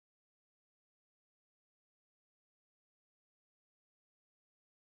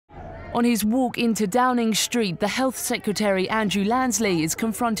On his walk into Downing Street, the Health Secretary Andrew Lansley is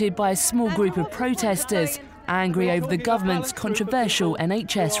confronted by a small group of protesters, angry over the government's controversial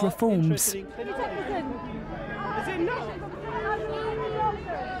NHS reforms.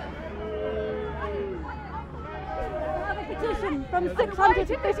 From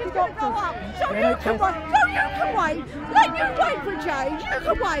 650 doctors. So you can wait. Let you wait for change. You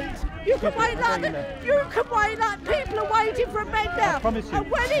can wait. You can wait like people are waiting for a bed now. I promise you, and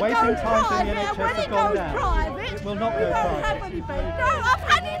when it goes private, it will not go we won't private. have any beds. No, I've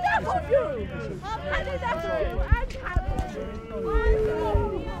had enough of you. I've had enough of you.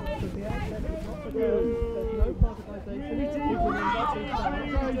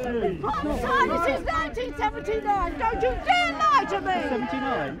 This is 1979. Don't you dare lie to me.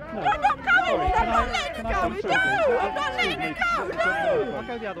 79? No. You're not going. Sorry, I'm not letting it go. No, I'm not letting it go. No. I'll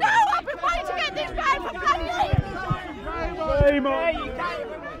go the other No, way. I've been waiting to get this guy for bloody years. Raymond!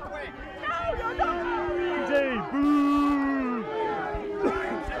 No, you're not. Easy! Boo!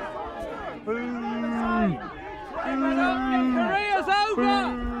 Your career's over!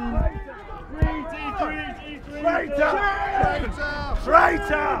 Traitor!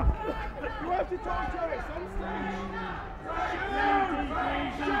 Traitor!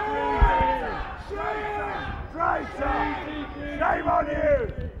 Traitor! Shame on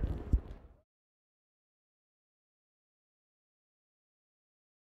you!